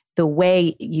is the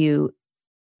way you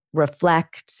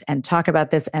reflect and talk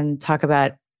about this and talk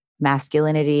about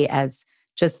masculinity as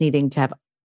just needing to have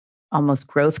almost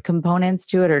growth components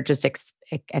to it, or just,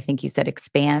 I think you said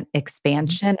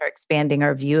expansion or expanding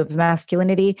our view of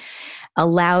masculinity,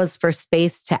 allows for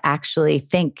space to actually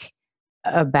think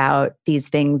about these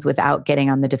things without getting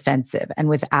on the defensive and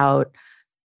without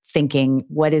thinking,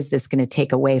 what is this going to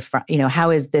take away from, how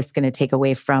is this going to take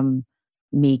away from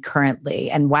me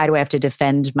currently? And why do I have to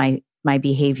defend my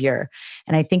behavior?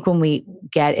 And I think when we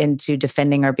get into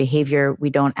defending our behavior, we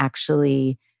don't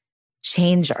actually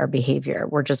change our behavior.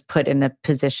 We're just put in a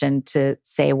position to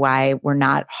say why we're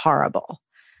not horrible.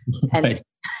 And,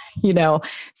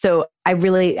 so I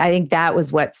think that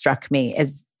was what struck me,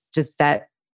 is just that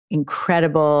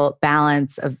incredible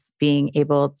balance of being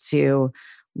able to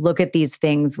look at these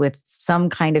things with some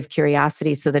kind of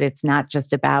curiosity so that it's not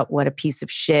just about what a piece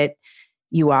of shit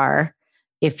you are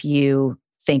if you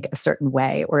think a certain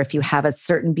way, or if you have a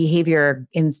certain behavior,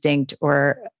 instinct,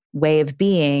 or way of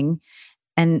being.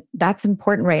 And that's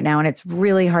important right now. And it's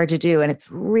really hard to do. And it's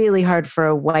really hard for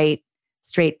a white,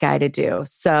 straight guy to do.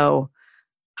 So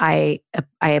I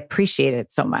appreciate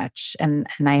it so much. And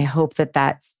I hope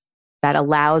that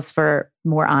allows for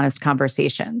more honest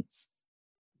conversations.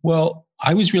 Well,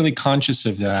 I was really conscious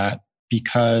of that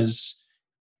because,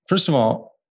 first of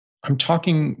all, I'm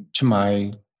talking to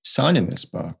my son in this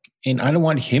book, and I don't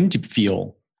want him to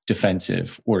feel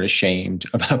defensive or ashamed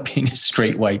about being a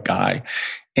straight white guy.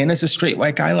 And as a straight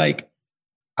white guy,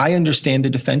 I understand the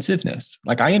defensiveness.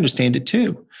 I understand it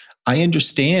too. I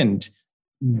understand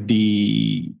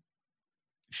the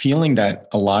feeling that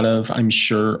a lot of, I'm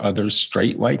sure, other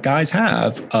straight white guys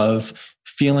have of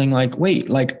feeling wait,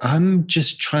 I'm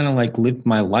just trying to live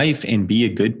my life and be a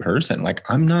good person.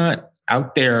 I'm not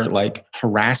out there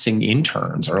harassing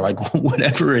interns or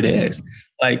whatever it is.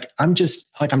 I'm just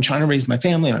I'm trying to raise my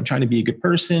family and I'm trying to be a good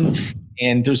person.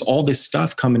 And there's all this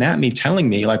stuff coming at me, telling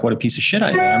me what a piece of shit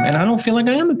I am. And I don't feel like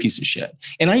I am a piece of shit.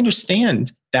 And I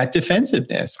understand that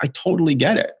defensiveness. I totally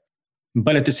get it.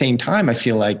 But at the same time, I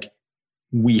feel like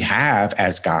we have,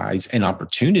 as guys, an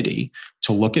opportunity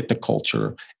to look at the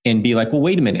culture and be well,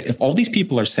 wait a minute. If all these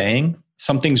people are saying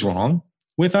something's wrong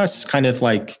with us, kind of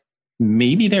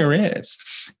maybe there is.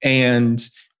 And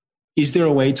is there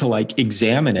a way to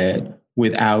examine it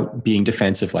without being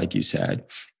defensive, like you said,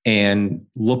 and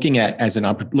looking at it as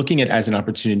an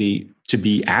opportunity to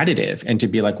be additive and to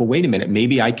be well, wait a minute,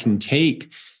 maybe I can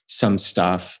take some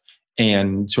stuff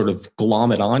and sort of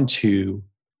glom it onto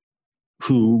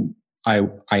who I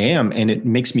am, and it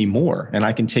makes me more, and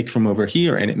I can take from over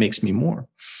here and it makes me more.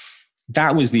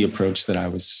 That was the approach that I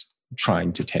was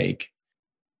trying to take.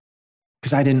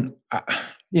 Because I didn't,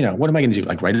 what am I going to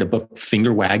do? Write a book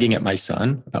finger wagging at my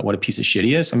son about what a piece of shit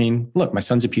he is? I mean, look, my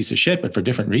son's a piece of shit, but for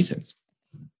different reasons.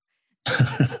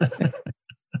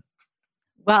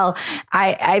 Well,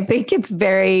 I think it's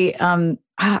very,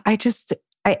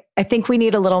 I think we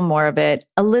need a little more of it.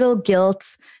 A little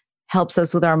guilt helps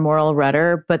us with our moral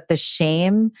rudder, but the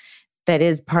shame that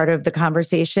is part of the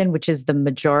conversation, which is the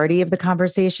majority of the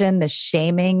conversation, the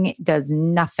shaming does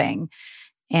nothing.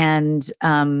 And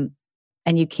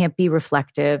you can't be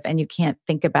reflective, and you can't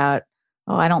think about,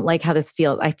 oh, I don't like how this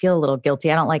feels. I feel a little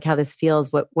guilty. I don't like how this feels.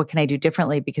 What can I do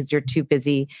differently? Because you're too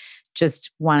busy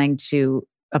just wanting to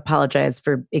apologize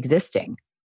for existing.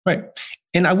 Right.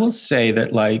 And I will say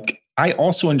that I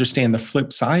also understand the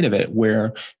flip side of it,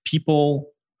 where people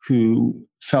who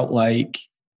felt like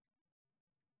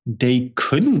they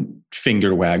couldn't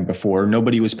finger wag before,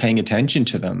 nobody was paying attention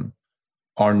to them,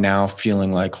 are now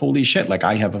feeling holy shit,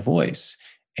 I have a voice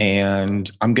and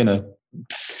I'm going to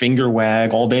finger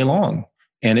wag all day long.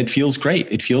 And it feels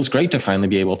great. It feels great to finally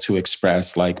be able to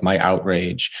express my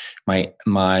outrage,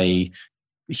 my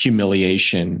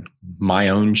humiliation, my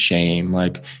own shame.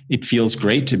 It feels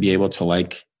great to be able to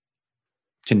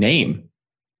to name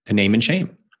and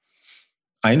shame.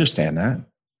 I understand that.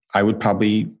 I would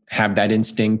probably have that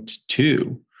instinct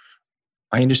too.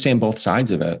 I understand both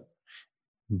sides of it.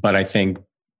 But I think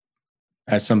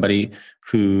as somebody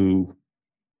who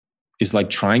is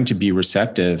trying to be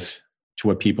receptive to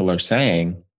what people are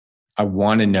saying, I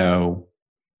want to know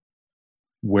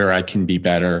where I can be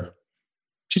better,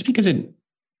 just because it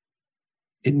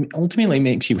ultimately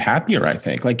makes you happier, I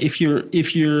think. Like if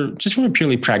you're just from a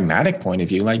purely pragmatic point of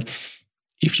view, like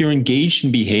if you're engaged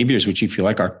in behaviors which you feel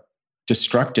like are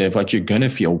destructive, like you're going to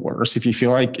feel worse. If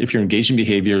you're engaged in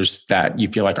behaviors that you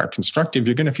feel like are constructive,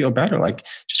 you're going to feel better. Like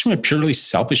just from a purely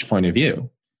selfish point of view,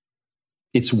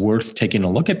 it's worth taking a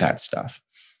look at that stuff.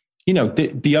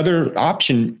 The other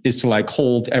option is to like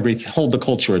hold the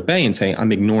culture at bay and say,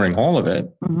 I'm ignoring all of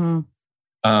it,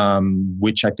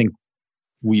 which I think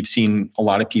we've seen a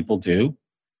lot of people do.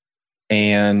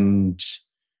 And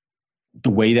the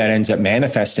way that ends up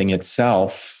manifesting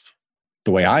itself,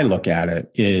 the way I look at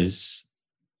it, is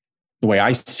the way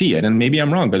I see it. And maybe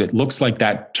I'm wrong, but it looks like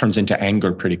that turns into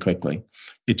anger pretty quickly.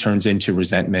 It turns into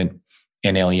resentment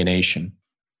and alienation.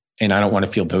 And I don't want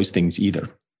to feel those things either.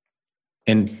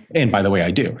 And by the way,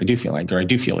 I do feel anger. I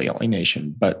do feel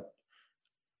alienation. But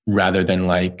rather than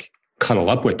like cuddle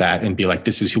up with that and be like,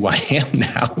 this is who I am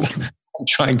now, I'm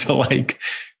trying to like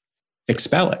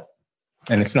expel it.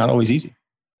 And it's not always easy.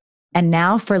 And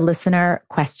now for listener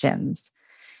questions.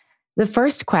 The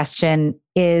first question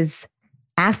is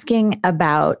asking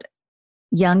about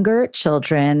younger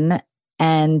children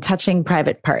and touching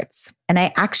private parts. And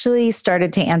I actually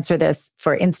started to answer this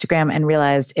for Instagram and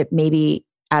realized it maybe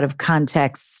out of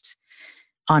context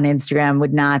on Instagram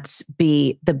would not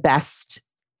be the best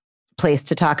place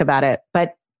to talk about it.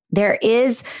 But there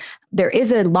is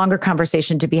a longer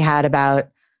conversation to be had about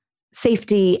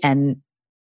safety and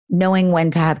knowing when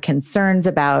to have concerns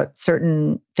about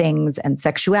certain things and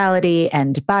sexuality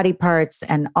and body parts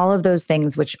and all of those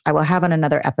things, which I will have on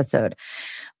another episode.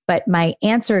 But my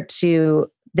answer to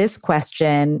this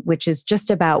question, which is just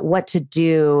about what to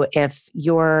do if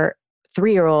your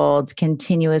 3-year-old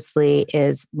continuously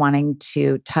is wanting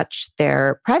to touch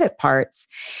their private parts,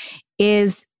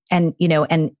 is, and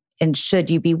should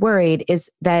you be worried, is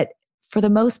that for the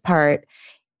most part,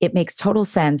 it makes total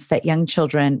sense that young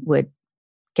children would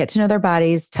get to know their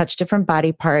bodies, touch different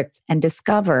body parts, and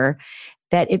discover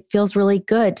that it feels really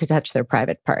good to touch their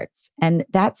private parts. And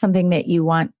that's something that you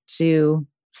want to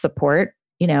support.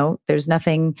 There's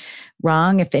nothing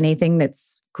wrong. If anything,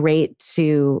 that's great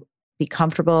to be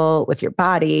comfortable with your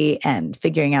body and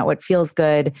figuring out what feels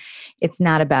good. It's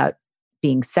not about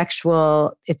being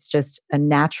sexual. It's just a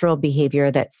natural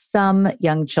behavior that some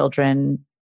young children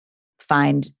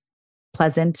find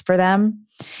pleasant for them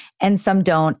and some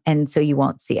don't. And so you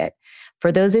won't see it.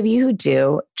 For those of you who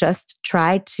do, just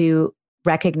try to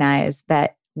recognize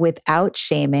that without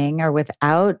shaming or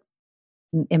without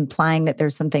implying that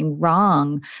there's something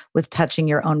wrong with touching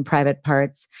your own private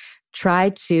parts, try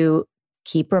to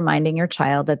keep reminding your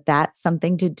child that that's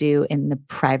something to do in the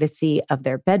privacy of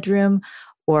their bedroom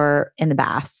or in the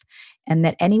bath, and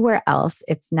that anywhere else,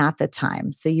 it's not the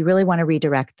time. So you really want to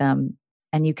redirect them.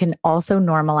 And you can also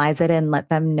normalize it and let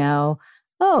them know,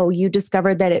 oh, you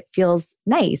discovered that it feels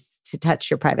nice to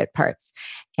touch your private parts.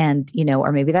 And,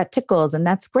 or maybe that tickles, and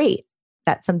that's great.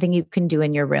 That's something you can do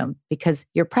in your room because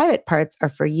your private parts are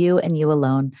for you and you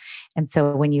alone. And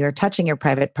so when you are touching your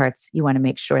private parts, you want to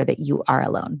make sure that you are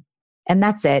alone. And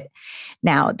that's it.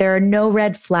 Now, there are no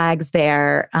red flags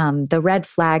there. The red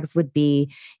flags would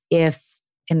be if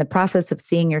in the process of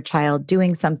seeing your child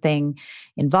doing something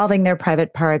involving their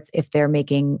private parts, if they're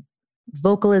making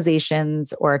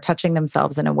vocalizations or touching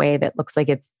themselves in a way that looks like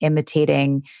it's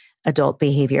imitating adult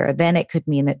behavior, then it could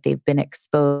mean that they've been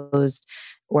exposed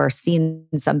or seen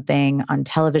something on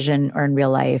television or in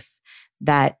real life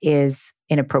that is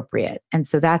inappropriate. And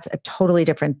so that's a totally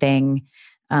different thing.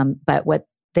 But what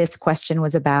this question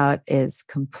was about is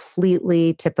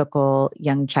completely typical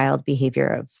young child behavior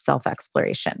of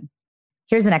self-exploration.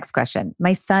 Here's the next question.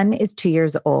 My son is 2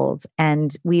 years old,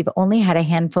 and we've only had a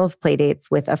handful of playdates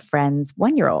with a friend's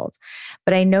 1-year-old.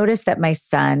 But I noticed that my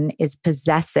son is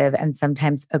possessive and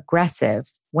sometimes aggressive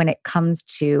when it comes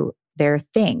to their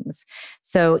things.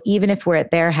 So even if we're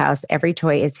at their house, every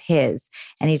toy is his,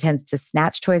 and he tends to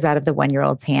snatch toys out of the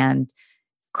 1-year-old's hand,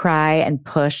 cry and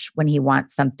push when he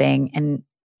wants something. And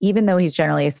even though he's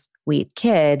generally a sweet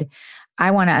kid,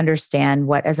 I want to understand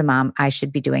what, as a mom, I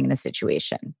should be doing in the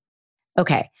situation.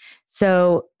 Okay,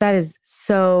 so that is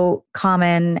so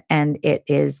common and it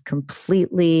is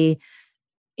completely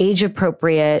age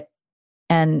appropriate.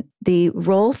 And the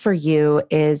role for you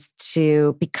is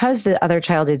to, because the other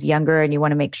child is younger and you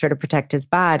want to make sure to protect his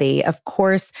body, of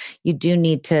course, you do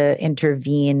need to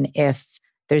intervene if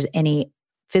there's any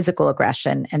physical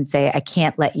aggression and say, I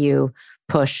can't let you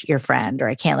push your friend or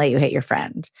I can't let you hit your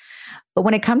friend. But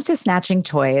when it comes to snatching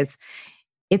toys,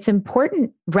 it's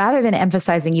important, rather than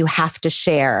emphasizing you have to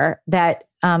share, that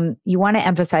you want to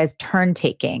emphasize turn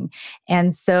taking.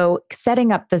 And so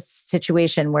setting up the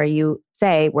situation where you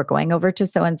say, we're going over to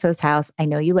so-and-so's house. I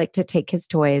know you like to take his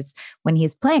toys when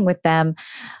he's playing with them.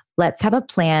 Let's have a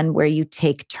plan where you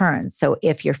take turns. So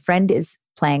if your friend is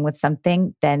playing with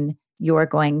something, then you're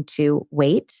going to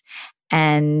wait.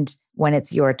 And when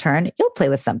it's your turn, you'll play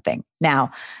with something.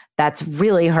 Now, that's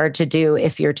really hard to do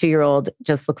if your 2-year-old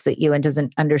just looks at you and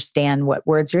doesn't understand what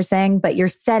words you're saying, but you're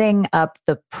setting up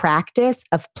the practice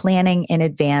of planning in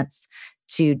advance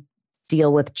to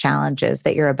deal with challenges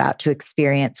that you're about to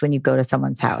experience when you go to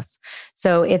someone's house.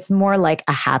 So it's more like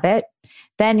a habit.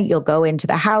 Then you'll go into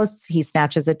the house, he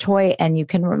snatches a toy, and you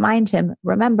can remind him,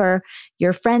 remember,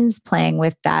 your friend's playing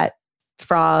with that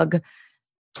frog.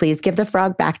 Please give the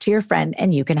frog back to your friend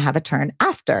and you can have a turn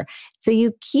after. So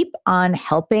you keep on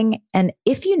helping. And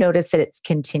if you notice that it's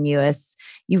continuous,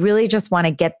 you really just want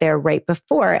to get there right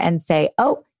before and say,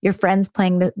 oh, your friend's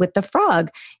playing with the frog.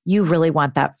 You really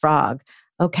want that frog.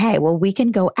 Okay, well, we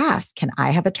can go ask, can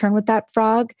I have a turn with that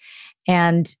frog?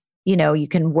 And, you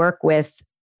can work with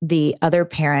the other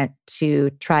parent to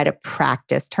try to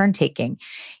practice turn taking.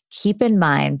 Keep in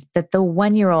mind that the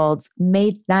 1-year-olds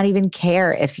may not even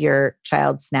care if your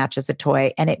child snatches a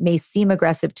toy, and it may seem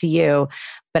aggressive to you,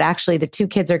 but actually the 2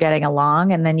 kids are getting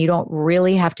along, and then you don't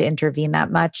really have to intervene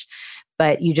that much,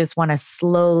 but you just want to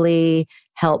slowly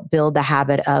help build the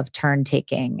habit of turn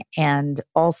taking. And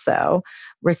also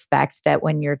respect that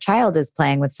when your child is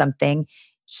playing with something,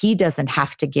 he doesn't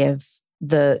have to give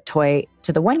the toy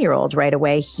to the 1-year-old right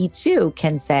away. He too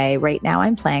can say, right now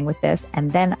I'm playing with this,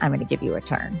 and then I'm going to give you a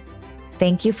turn.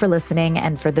 Thank you for listening.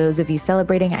 And for those of you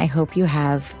celebrating, I hope you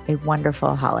have a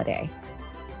wonderful holiday.